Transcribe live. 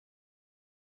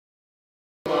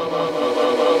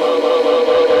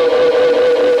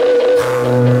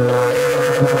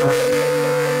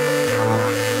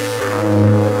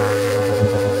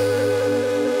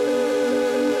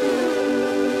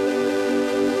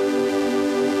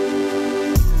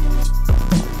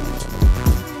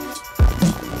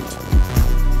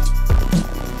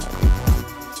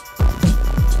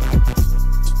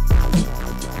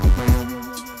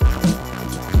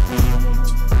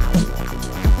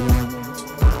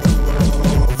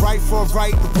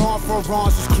Right, but wrong for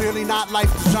wrongs is clearly not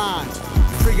life design.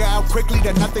 You figure out quickly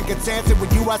that nothing gets answered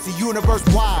when you ask the universe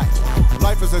why.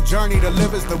 Life is a journey, to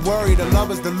live is the worry, to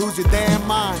love is to lose your damn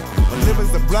mind. But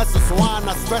living's the blessing, so I'm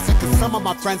not stressing, cause some of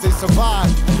my friends, they survive.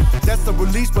 That's the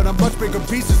release, but a much bigger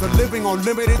pieces of living on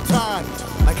limited time.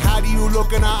 Like how do you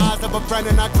look in the eyes of a friend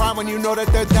and not cry when you know that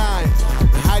they're dying?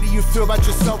 And how do you feel about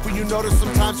yourself when you notice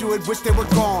sometimes you would wish they were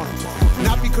gone?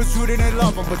 Not because you didn't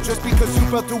love them, but just because you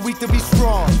felt too weak to be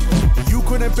strong. You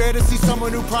couldn't bear to see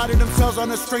someone who prided themselves on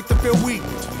their strength to feel weak.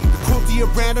 The cruelty of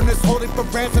randomness holding for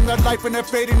ransom their life and their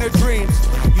fate and their dreams.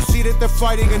 You see that they're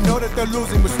fighting and know that they're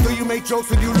losing, but still you make jokes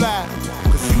and you laugh.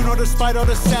 Cause you know despite all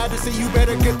the sadness that you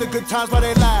better get the good times while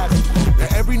they last. Now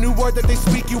every new word that they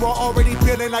speak you are already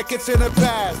feeling like it's in the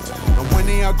past. And when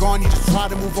they are gone you just try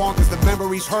to move on cause the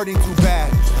memory's hurting too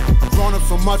bad. I've grown up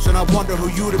so much and I wonder who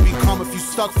you to become if you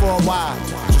stuck for a while.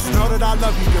 Just know that I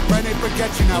love you, your brain ain't forget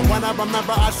you. Now when I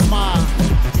remember I smile.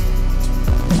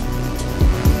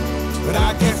 But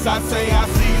I guess I'd say I'll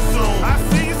see you soon. I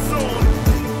see you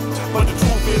soon. But the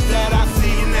truth is that I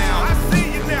see you now. I see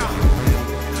you now.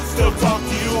 Still talk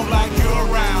to you like you're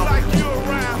around. Like you're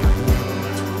around.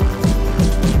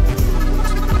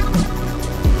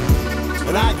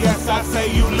 But I guess I'd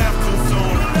say you left too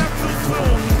soon. You left too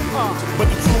soon. But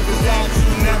the truth is that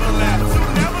you never left. You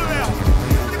never left.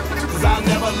 Cause I'll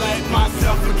never let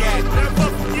myself forget. Never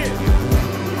forget.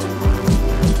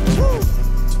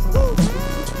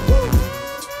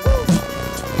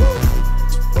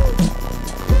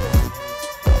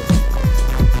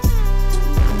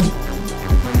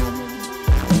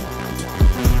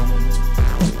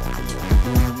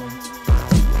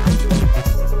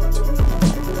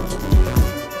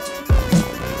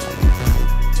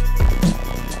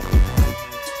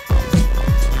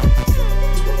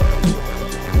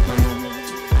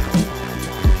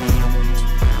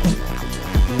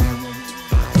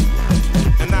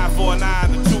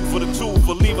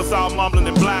 All mumbling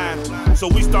and blind, so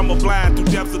we stumble blind through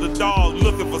depths of the dark,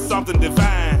 looking for something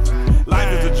divine.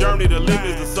 Life is a journey, to live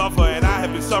is to suffer, and I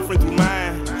have been suffering through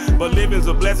mine. But living's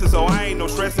a blessing, so I ain't no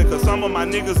stressing, cause some of my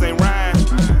niggas ain't rhyme.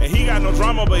 And he got no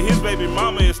drama, but his baby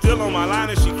mama is still on my line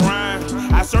and she crying.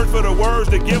 I search for the words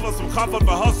to give her some comfort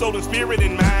for her soul and spirit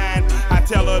and mind. I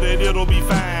tell her that it'll be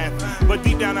fine, but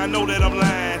deep down I know that I'm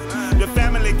lying. The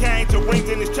family came to rings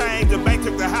in his chain, the bank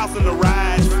took the house and the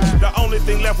ride. The only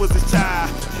thing left was his child,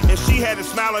 and she had a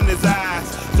smile in his eyes.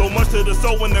 So much to the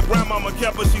soul when the grandmama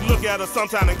kept her, she look at her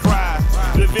sometime and cry.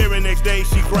 The very next day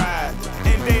she cried,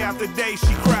 and day after day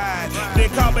she cried. Then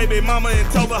called baby mama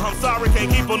and told her I'm sorry,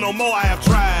 can't keep her no more, I have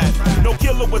tried. No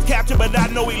killer was captured, but I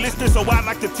know he listening, so I'd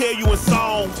like to tell you a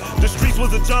song. The streets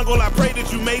was a jungle, I pray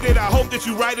that you made it, I hope that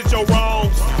you righted your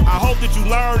wrongs. I hope that you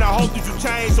learn, I hope that you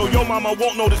change, so your mama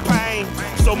won't know this pain.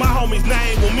 So my homie's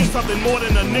name will mean something more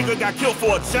than a nigga got killed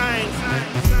for a change.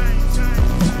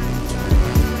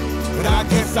 But I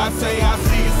guess I'd say I'll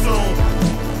see you soon.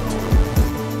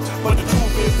 But the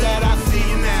truth is that I see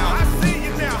you now. I see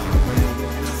you now.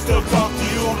 Still talk to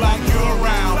you like you're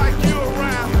around. Like you're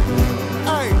around.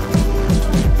 Hey.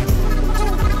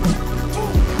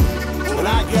 But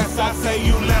I guess I'd say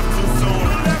you left too soon.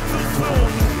 You left too soon.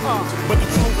 But the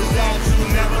truth is that you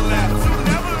never left. You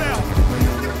never left.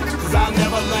 Cause I'll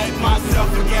never let myself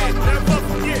forget. Never